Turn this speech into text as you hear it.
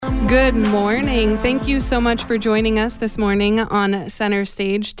Good morning. Thank you so much for joining us this morning on Center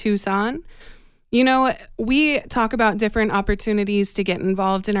Stage Tucson. You know, we talk about different opportunities to get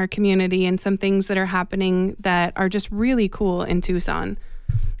involved in our community and some things that are happening that are just really cool in Tucson.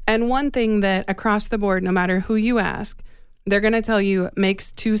 And one thing that across the board, no matter who you ask, they're going to tell you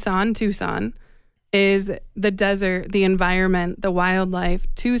makes Tucson, Tucson is the desert, the environment, the wildlife.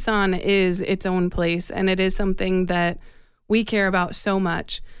 Tucson is its own place, and it is something that we care about so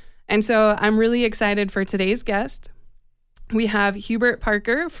much. And so I'm really excited for today's guest. We have Hubert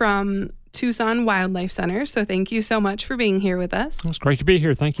Parker from Tucson Wildlife Center. So thank you so much for being here with us. It's great to be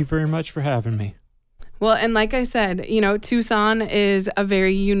here. Thank you very much for having me. Well, and like I said, you know, Tucson is a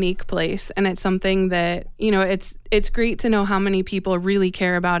very unique place, and it's something that, you know, it's great to know how many people really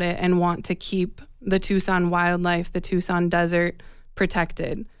care about it and want to keep the Tucson wildlife, the Tucson desert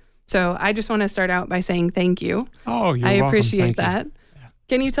protected. So I just want to start out by saying thank you. Oh, you're welcome. I appreciate that. You.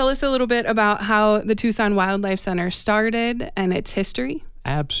 Can you tell us a little bit about how the Tucson Wildlife Center started and its history?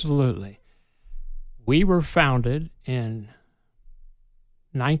 Absolutely. We were founded in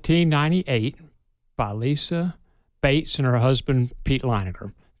 1998 by Lisa Bates and her husband, Pete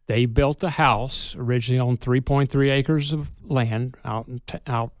Leininger. They built a house originally on 3.3 acres of land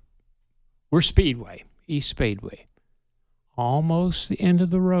out we're Speedway, East Speedway. Almost the end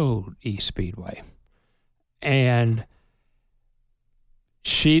of the road, East Speedway. And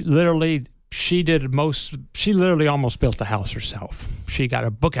she literally almost built the house herself. She got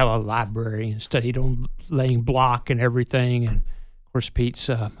a book out of the library and studied on laying block and everything. And of course, Pete's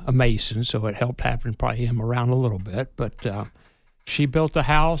a mason, so it helped having probably him around a little bit. But she built the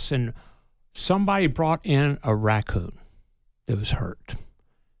house, and somebody brought in a raccoon that was hurt.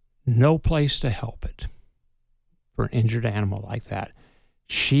 No place to help it for an injured animal like that.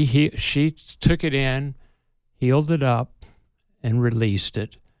 She took it in, healed it up, and released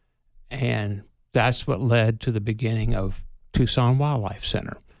it. And that's what led to the beginning of Tucson Wildlife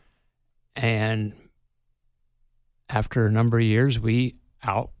Center. And after a number of years, we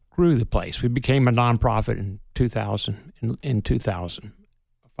outgrew the place. We became a nonprofit in 2000. We're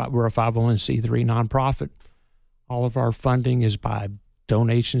a 501c3 nonprofit. All of our funding is by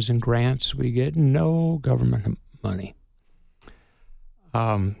donations and grants. We get no government money.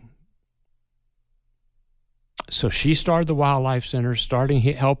 So she started the Wildlife Center,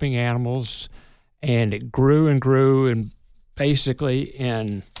 helping animals, and it grew and grew. And basically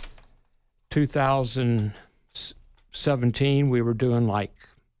in 2017, we were doing like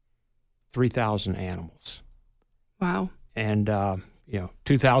 3,000 animals. Wow. And,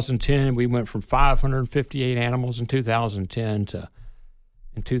 2010, we went from 558 animals in 2010 to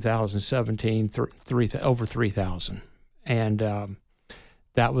in 2017, over 3,000. And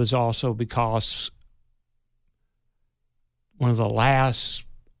that was also because one of the last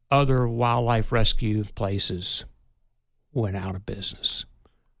other wildlife rescue places went out of business.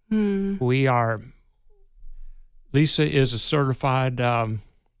 Lisa is a certified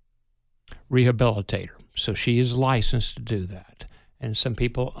rehabilitator, so she is licensed to do that. And some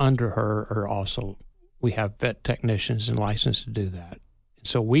people under her are also, we have vet technicians and licensed to do that.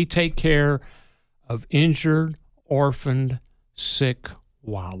 So we take care of injured, orphaned, sick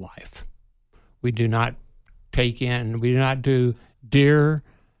wildlife. We do not do deer,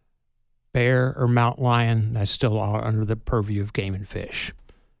 bear, or mountain lion. That's still all under the purview of Game and Fish.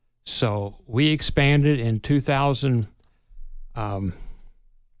 So we expanded in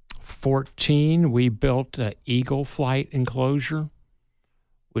 2014. We built an eagle flight enclosure,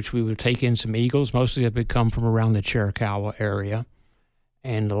 which we would take in some eagles. Mostly they would come from around the Chiricahua area.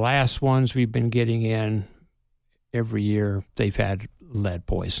 And the last ones we've been getting in every year, they've had lead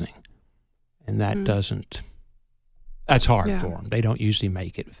poisoning. And that that's hard for them. They don't usually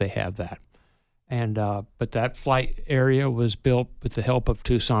make it if they have that. And but that flight area was built with the help of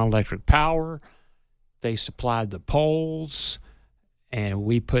Tucson Electric Power. They supplied the poles, and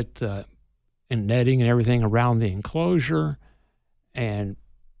we put the netting and everything around the enclosure, and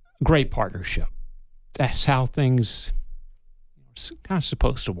great partnership. That's how things kind of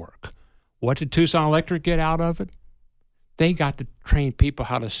supposed to work. What did Tucson Electric get out of it? They got to train people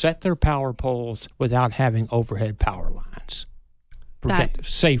how to set their power poles without having overhead power lines.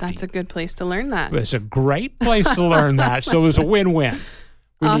 Safety. That's a good place to learn that. It's a great place to learn that. So it was a win-win.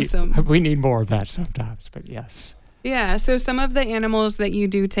 Awesome. We need more of that sometimes, but yes. Yeah, so some of the animals that you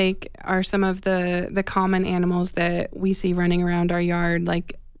do take are some of the common animals that we see running around our yard,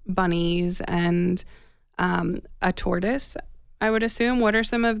 like bunnies and a tortoise, I would assume. What are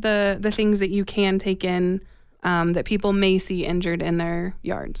some of the things that you can take in that people may see injured in their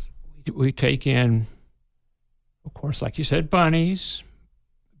yards? We take in, of course, like you said, bunnies,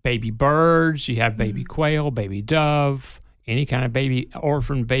 baby birds, you have baby quail, baby dove, any kind of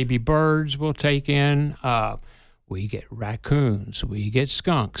orphaned baby birds we'll take in. We get raccoons, we get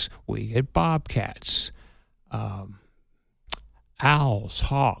skunks, we get bobcats, owls,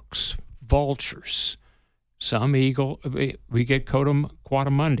 hawks, vultures, some eagle. We get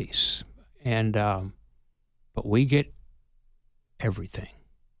quadamundis, and but we get everything.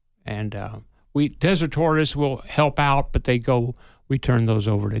 And desert tortoise will help out, but we turn those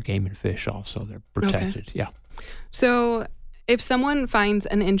over to Game and Fish also. They're protected. Okay. Yeah. So if someone finds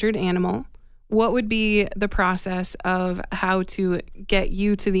an injured animal, what would be the process of how to get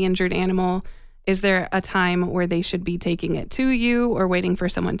you to the injured animal? Is there a time where they should be taking it to you or waiting for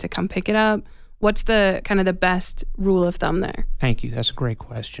someone to come pick it up? What's the kind of the best rule of thumb there? Thank you. That's a great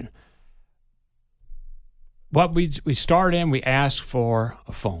question. What we start in, we ask for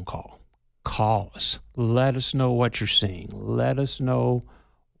a phone call. Call us. Let us know what you're seeing. Let us know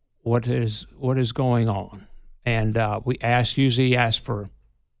what is going on. And we usually ask for,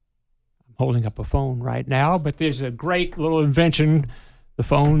 I'm holding up a phone right now, but there's a great little invention. The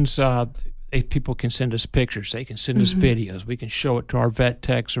phones, people can send us pictures. They can send us videos. We can show it to our vet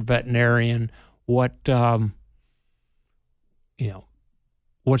techs or veterinarian what,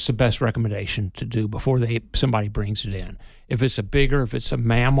 what's the best recommendation to do before somebody brings it in. If it's a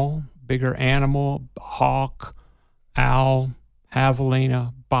mammal, bigger animal, hawk, owl,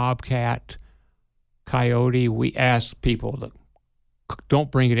 javelina, bobcat, coyote, we ask people to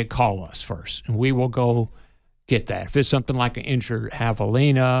don't bring it in, call us first, and we will go get that. If it's something like an injured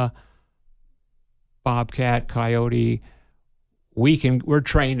javelina, bobcat, coyote, we're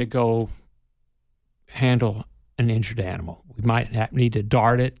trained to go handle an injured animal. We might need to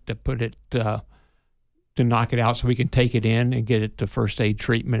dart it, to put it, to knock it out so we can take it in and get it the first aid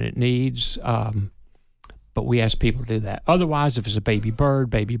treatment it needs. But we ask people to do that. Otherwise, if it's a baby bird,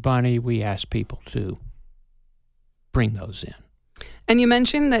 baby bunny, we ask people to bring those in. And you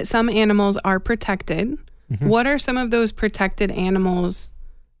mentioned that some animals are protected. Mm-hmm. What are some of those protected animals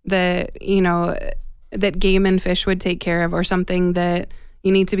that, that Game and Fish would take care of, or something that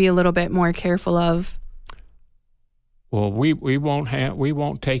you need to be a little bit more careful of? Well, we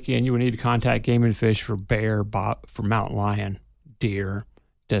won't take in. You would need to contact Game and Fish for bear, for mountain lion, deer,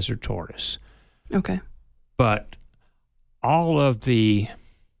 desert tortoise. Okay. But all of the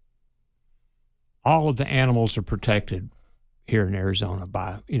animals are protected here in Arizona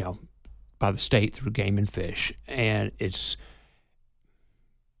by the state through Game and Fish, and it's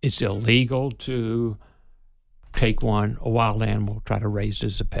illegal to take a wild animal, try to raise it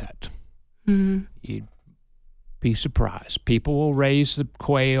as a pet. Mm-hmm. You'd be surprised. People will raise the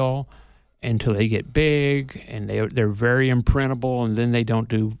quail until they get big, and they're very imprintable, and then they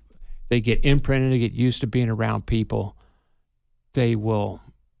get imprinted, they get used to being around people. They will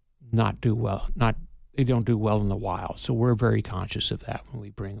not do well. They don't do well in the wild. So we're very conscious of that when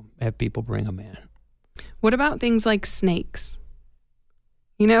we have people bring them in. What about things like snakes?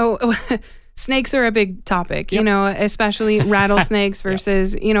 Snakes are a big topic, Yep. Especially rattlesnakes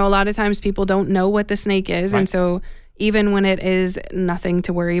versus, Yep. A lot of times people don't know what the snake is. Right. And so even when it is nothing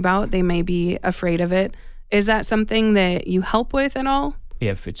to worry about, they may be afraid of it. Is that something that you help with at all?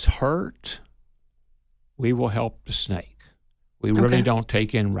 If it's hurt, we will help the snake. We really don't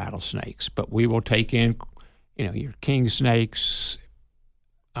take in rattlesnakes, but we will take in, your king snakes,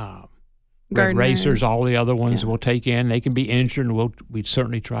 red racers, all the other ones we'll take in. They can be injured, and we'd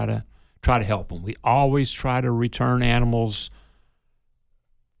certainly try to help them. We always try to return animals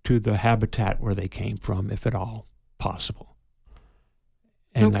to the habitat where they came from, if at all possible.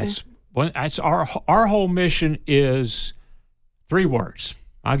 And that's our whole mission is 3 words.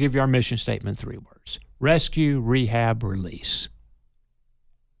 I'll give you our mission statement, 3 words. Rescue, rehab, release.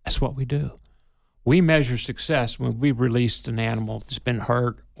 That's what we do. We measure success when we released an animal that's been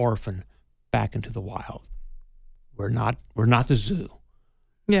hurt, orphaned, back into the wild. We're not the zoo.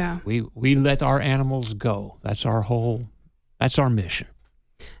 Yeah. We let our animals go. That's our mission.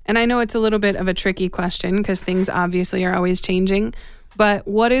 And I know it's a little bit of a tricky question because things obviously are always changing. But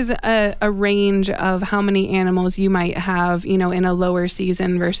what is a range of how many animals you might have, in a lower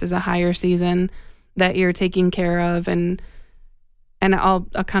season versus a higher season that you're taking care of? And I'll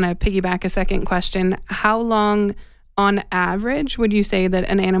kind of piggyback a second question. How long on average would you say that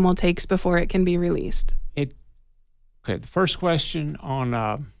an animal takes before it can be released? The first question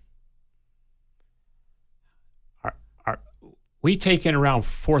on we take in around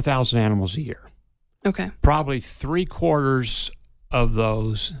 4,000 animals a year. Okay. Probably 3/4 of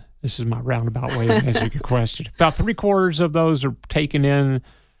those, this is my roundabout way of answering your question. About 3/4 of those are taken in,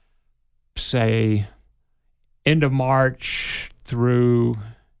 say, end of March through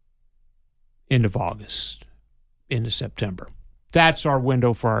end of August, into September. That's our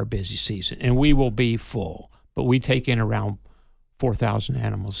window for our busy season, and we will be full. But we take in around 4,000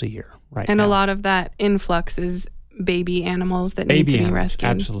 animals a year right now. And a lot of that influx is baby animals that need to be rescued.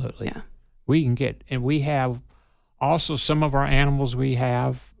 Absolutely. Yeah. We can get, and we have also some of our animals we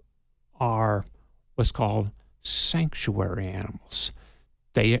have are what's called sanctuary animals.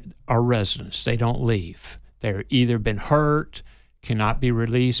 They are residents. They don't leave. They're either been hurt, cannot be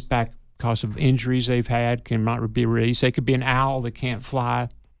released back because of injuries they've had, cannot be released. They could be an owl that can't fly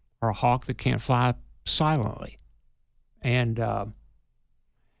or a hawk that can't fly silently. And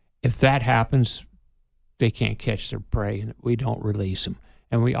if that happens, they can't catch their prey, and we don't release them.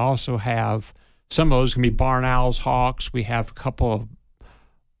 And we also have, some of those can be barn owls, hawks. We have a couple of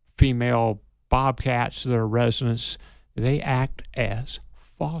female bobcats that are residents. They act as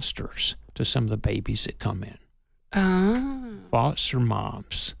fosters to some of the babies that come in. Foster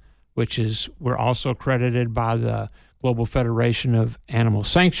moms, which is, we're also accredited by the Global Federation of Animal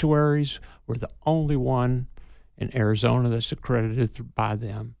Sanctuaries. We're the only one in Arizona that's accredited by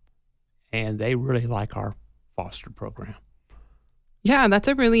them, and they really like our foster program. Yeah, that's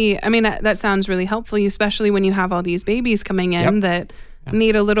that sounds really helpful, especially when you have all these babies coming in that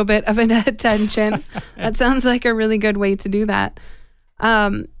need a little bit of an attention. That sounds like a really good way to do that.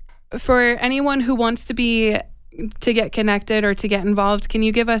 For anyone who wants to get connected or to get involved, can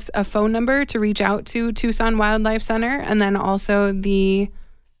you give us a phone number to reach out to Tucson Wildlife Center, and then also the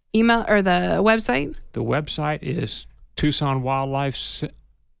email or the website? The website is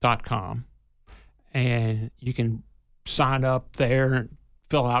tucsonwildlife.com, and you can sign up there and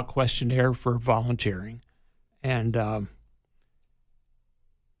fill out questionnaire for volunteering. And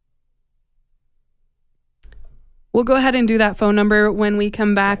we'll go ahead and do that phone number when we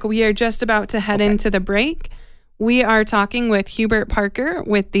come back. We are just about to head into the break. We are talking with Hubert Parker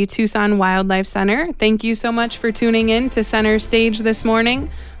with the Tucson Wildlife Center. Thank you so much for tuning in to Center Stage this morning.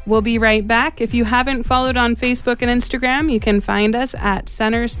 We'll be right back. If you haven't followed on Facebook and Instagram, you can find us at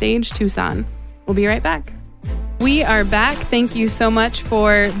Center Stage Tucson. We'll be right back. We are back. Thank you so much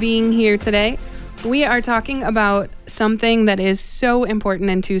for being here today. We are talking about something that is so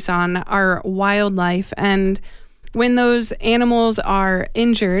important in Tucson, our wildlife. And when those animals are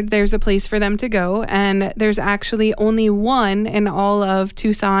injured, there's a place for them to go. And there's actually only one in all of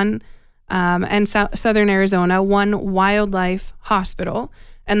Tucson and Southern Arizona, one wildlife hospital.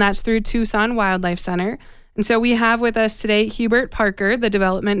 And that's through Tucson Wildlife Center. And so we have with us today Hubert Parker, the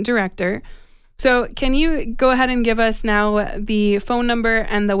development director. So can you go ahead and give us now the phone number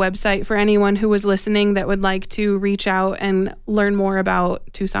and the website for anyone who was listening that would like to reach out and learn more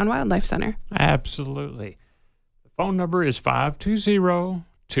about Tucson Wildlife Center? Absolutely. The phone number is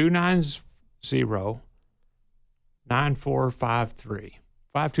 520-290-9453.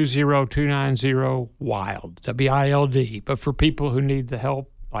 520-290-WILD, W-I-L-D. But for people who need the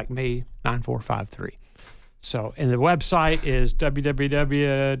help, like me, 9453. So, and the website is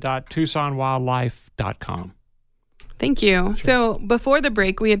www.tucsonwildlife.com. Thank you. Sure. So before the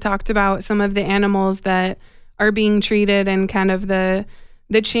break, we had talked about some of the animals that are being treated and kind of the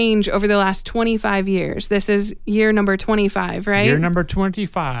change over the last 25 years. This is year number 25, right? Year number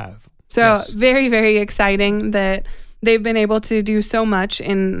 25. So yes. Very, very exciting that they've been able to do so much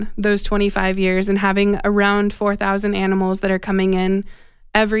in those 25 years and having around 4,000 animals that are coming in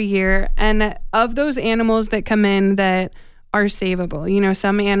every year. And of those animals that come in that are savable,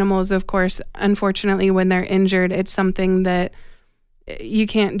 some animals, of course, unfortunately, when they're injured, it's something that you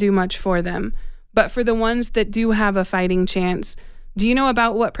can't do much for them. But for the ones that do have a fighting chance, do you know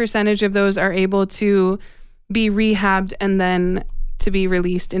about what percentage of those are able to be rehabbed and then to be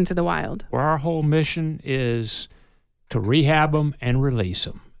released into the wild? Well, our whole mission is to rehab them and release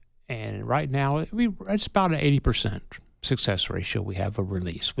them. And right now, it's about an 80% success ratio we have a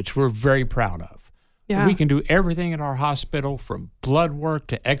release, which we're very proud of. Yeah. We can do everything at our hospital, from blood work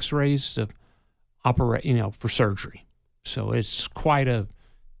to x-rays to for surgery. So it's we're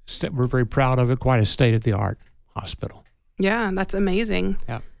very proud of it, quite a state-of-the-art hospital. Yeah, that's amazing.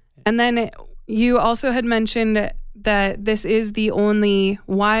 Yeah. And then you also had mentioned that this is the only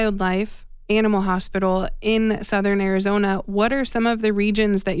wildlife animal hospital in Southern Arizona. What are some of the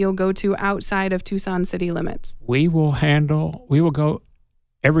regions that you'll go to outside of Tucson city limits? We will go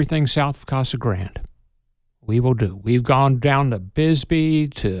everything south of Casa Grande. We've gone down to Bisbee,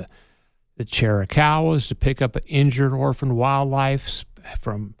 to the Chiricahuas to pick up injured orphaned wildlife,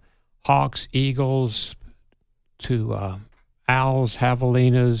 from hawks, eagles, to owls,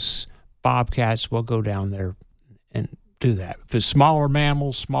 javelinas, bobcats. We'll go down there and do that. If it's smaller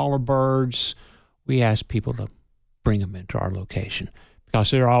mammals, smaller birds, we ask people to bring them into our location,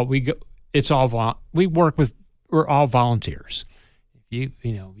 because we're all volunteers. You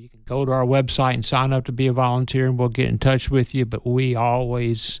can go to our website and sign up to be a volunteer, and we'll get in touch with you, but we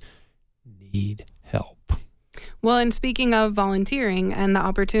always need help. Well, and speaking of volunteering and the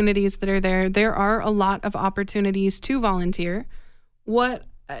opportunities that are there are a lot of opportunities to volunteer.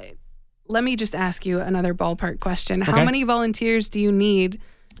 Let me just ask you another ballpark question. Okay. How many volunteers do you need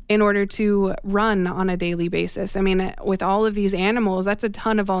in order to run on a daily basis? I mean, with all of these animals, that's a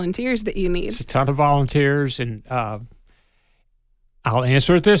ton of volunteers that you need. It's a ton of volunteers, and I'll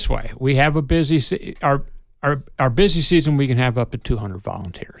answer it this way: we have a busy our busy season. We can have up to 200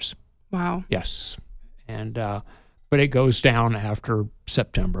 volunteers. Wow. Yes, and but it goes down after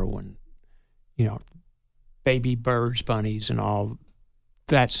September when baby birds, bunnies, and all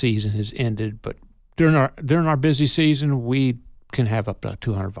that season has ended. But during our busy season, we can have up to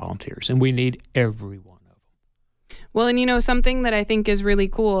 200 volunteers, and we need every one of them. Well, and something that I think is really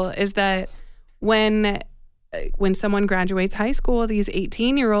cool is that when someone graduates high school, these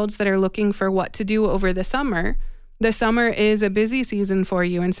 18-year-olds that are looking for what to do over the summer is a busy season for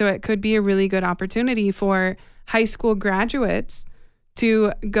you. And so it could be a really good opportunity for high school graduates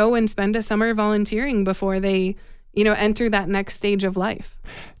to go and spend a summer volunteering before they, enter that next stage of life.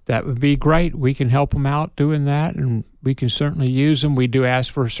 That would be great. We can help them out doing that, and we can certainly use them. We do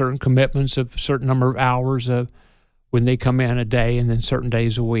ask for certain commitments of a certain number of hours of when they come in a day, and then certain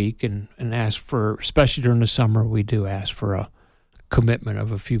days a week, and ask for, especially during the summer, we do ask for a commitment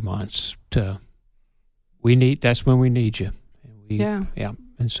of a few months that's when we need you. Yeah.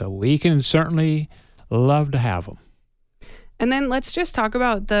 And so we can certainly love to have them. And then let's just talk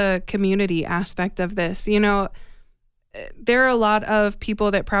about the community aspect of this. There are a lot of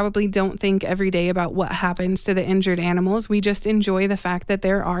people that probably don't think every day about what happens to the injured animals. We just enjoy the fact that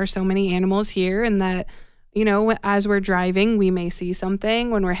there are so many animals here, and that, as we're driving, we may see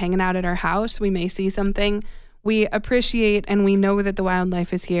something. When we're hanging out at our house, we may see something. We appreciate and we know that the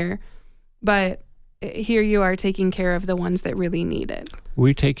wildlife is here, but here you are taking care of the ones that really need it.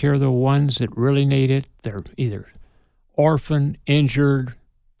 We take care of the ones that really need it. They're either orphaned, injured,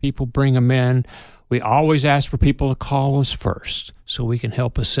 people bring them in. We always ask for people to call us first so we can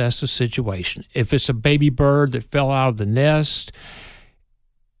help assess the situation. If it's a baby bird that fell out of the nest,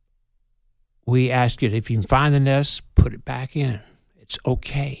 we ask you, if you can find the nest, put it back in. It's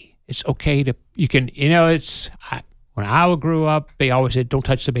okay. It's okay to, when I grew up, they always said, don't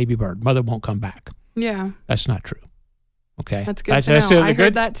touch the baby bird. Mother won't come back. Yeah. That's not true. Okay. That's good to know. I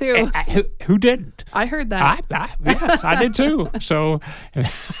heard that too. Who didn't? I heard that. Yes, I did too. So,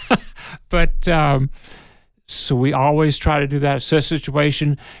 but, so we always try to do that, assess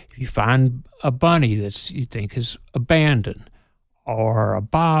situation. If you find a bunny you think is abandoned, or a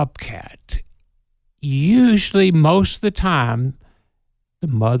bobcat, usually most of the time, the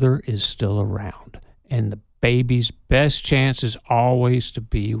mother is still around, and the baby's best chance is always to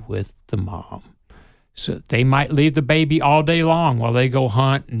be with the mom. So they might leave the baby all day long while they go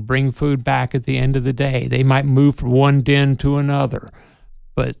hunt and bring food back at the end of the day. They might move from one den to another,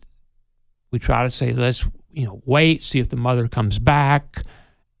 but we try to say, let's wait, see if the mother comes back,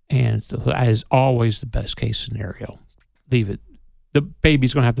 and so that is always the best case scenario. Leave it. The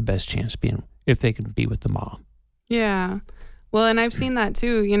baby's going to have the best chance being if they can be with the mom. Yeah. Well, and I've seen that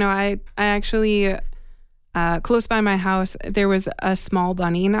too. I actually, close by my house, there was a small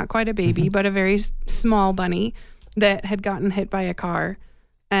bunny, not quite a baby, but a very small bunny that had gotten hit by a car.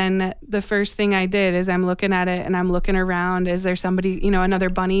 And the first thing I did is I'm looking at it and I'm looking around. Is there somebody, another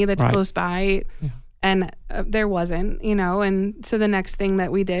bunny that's close by? Yeah. And there wasn't, and so the next thing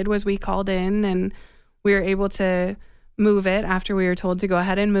that we did was we called in, and we were able to move it after we were told to go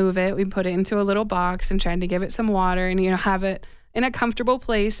ahead and move it. We put it into a little box and tried to give it some water and, have it in a comfortable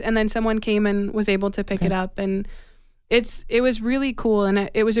place. And then someone came and was able to pick it up. And it was really cool. And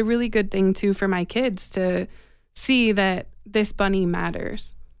it was a really good thing too for my kids to see that this bunny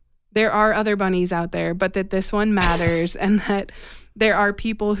matters. There are other bunnies out there, but that this one matters and that there are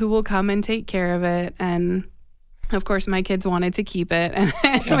people who will come and take care of it. And of course, my kids wanted to keep it, and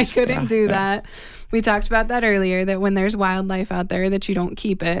we couldn't do that. We talked about that earlier, that when there's wildlife out there, that you don't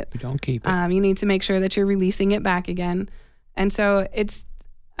keep it. You don't keep it. You need to make sure that you're releasing it back again. And so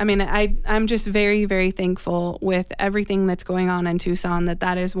I'm just very, very thankful with everything that's going on in Tucson,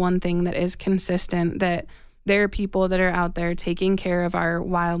 that is one thing that is consistent, that there are people that are out there taking care of our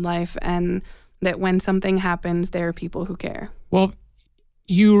wildlife, and that when something happens, there are people who care. Well,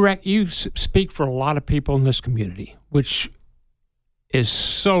 you speak for a lot of people in this community, which is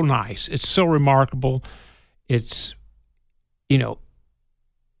so nice. It's so remarkable. It's,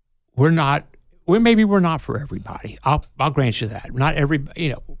 we're maybe we're not for everybody. I'll grant you that. Not every,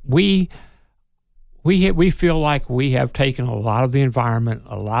 we feel like we have taken a lot of the environment,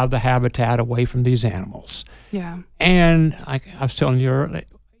 a lot of the habitat away from these animals. Yeah. And like I was telling you earlier,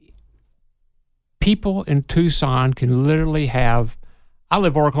 people in Tucson can literally have, I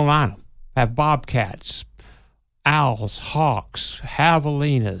live Oracle Island, have bobcats, owls, hawks,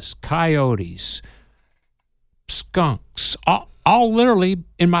 javelinas, coyotes, skunks, all literally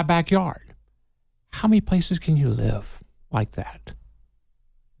in my backyard. How many places can you live like that?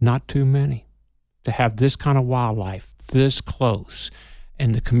 Not too many. To have this kind of wildlife this close,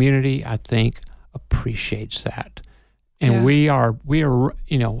 and the community, I think, appreciates that. And we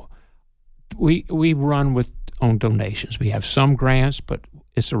run on donations. We have some grants, but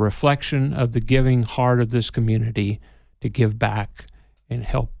it's a reflection of the giving heart of this community to give back and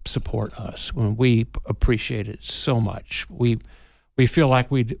help support us. When we appreciate it so much, we feel like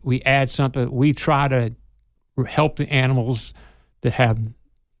we add something. We try to help the animals that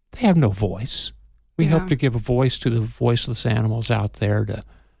have no voice. We hope to give a voice to the voiceless animals out there to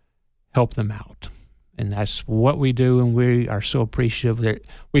help them out. And that's what we do, and we are so appreciative that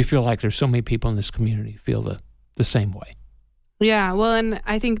we feel like there's so many people in this community feel the same way. Yeah, well, and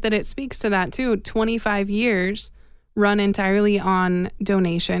I think that it speaks to that too. 25 years run entirely on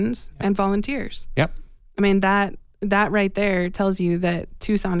donations and volunteers. Yep. I mean, that right there tells you that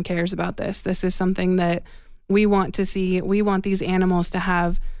Tucson cares about this. This is something that we want to see. We want these animals to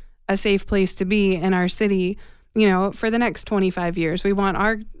have a safe place to be in our city, for the next 25 years. We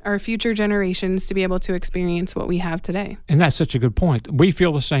want our future generations to be able to experience what we have today. And that's such a good point. We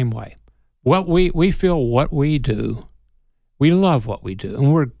feel the same way. We feel what we do, we love what we do,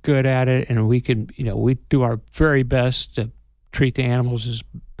 and we're good at it, and we can, we do our very best to treat the animals as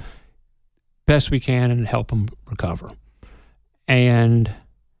best we can and help them recover. And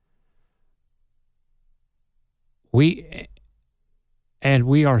we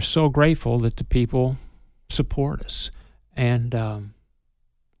are so grateful that the people support us, and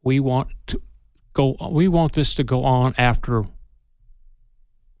we want this to go on after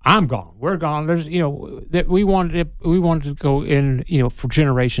I'm gone. We're gone. There's that we want it to go in for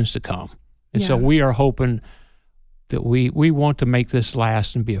generations to come, and so we are hoping that we want to make this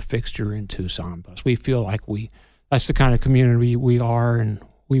last and be a fixture in Tucson. Because we feel like that's the kind of community we are, and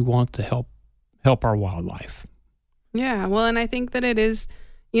we want to help our wildlife. Yeah, well, and I think that it is,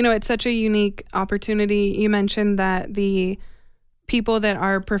 it's such a unique opportunity. You mentioned that the people that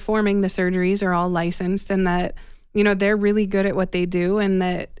are performing the surgeries are all licensed, and that, they're really good at what they do, and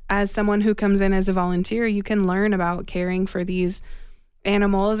that as someone who comes in as a volunteer, you can learn about caring for these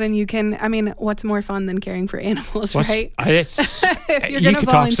animals, and what's more fun than caring for animals, right? If you're going to volunteer.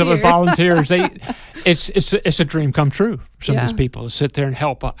 Talk to some of the volunteers. It's a dream come true for some of these people to sit there and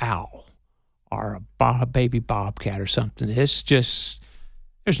help an owl or a baby bobcat or something. It's just,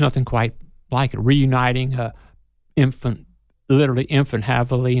 there's nothing quite like it. Reuniting a infant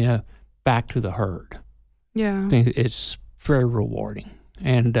javelina back to the herd. Yeah. I think it's very rewarding.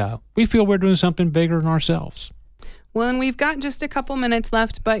 And we feel we're doing something bigger than ourselves. Well, and we've got just a couple minutes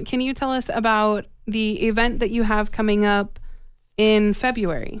left, but can you tell us about the event that you have coming up in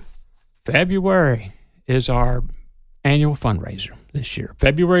February? February is our annual fundraiser this year.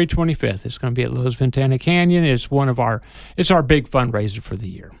 February 25th. It's going to be at Lewis Ventana Canyon. It's our big fundraiser for the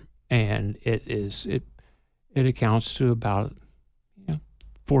year. And it accounts to about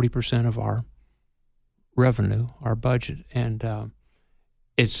 40% of our revenue, our budget. And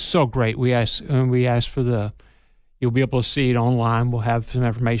it's so great. We ask for you'll be able to see it online. We'll have some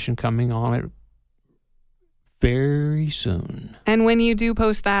information coming on it very soon. And when you do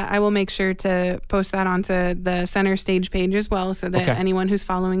post that, I will make sure to post that onto the Center Stage page as well, so that anyone who's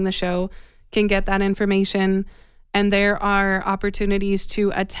following the show can get that information. And there are opportunities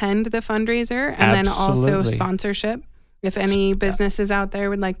to attend the fundraiser and then also sponsorship. If any businesses out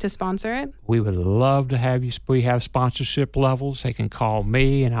there would like to sponsor it, we would love to have you. We have sponsorship levels. They can call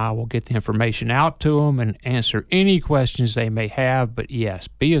me, and I will get the information out to them and answer any questions they may have. But yes,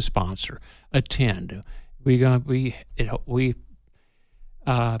 be a sponsor. Attend. We have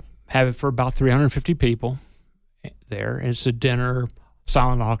it for about 350 people there. It's a dinner,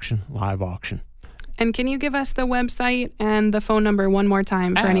 silent auction, live auction. And can you give us the website and the phone number one more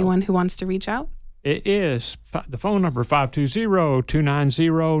time for anyone who wants to reach out? It is the phone number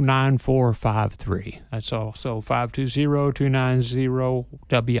 520-290-9453. That's also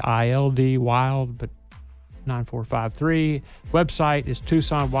 520-290-WILD, wild, but 9453. Website is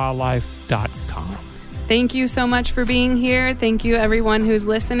TucsonWildlife.com. Thank you so much for being here. Thank you, everyone who's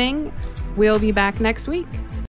listening. We'll be back next week.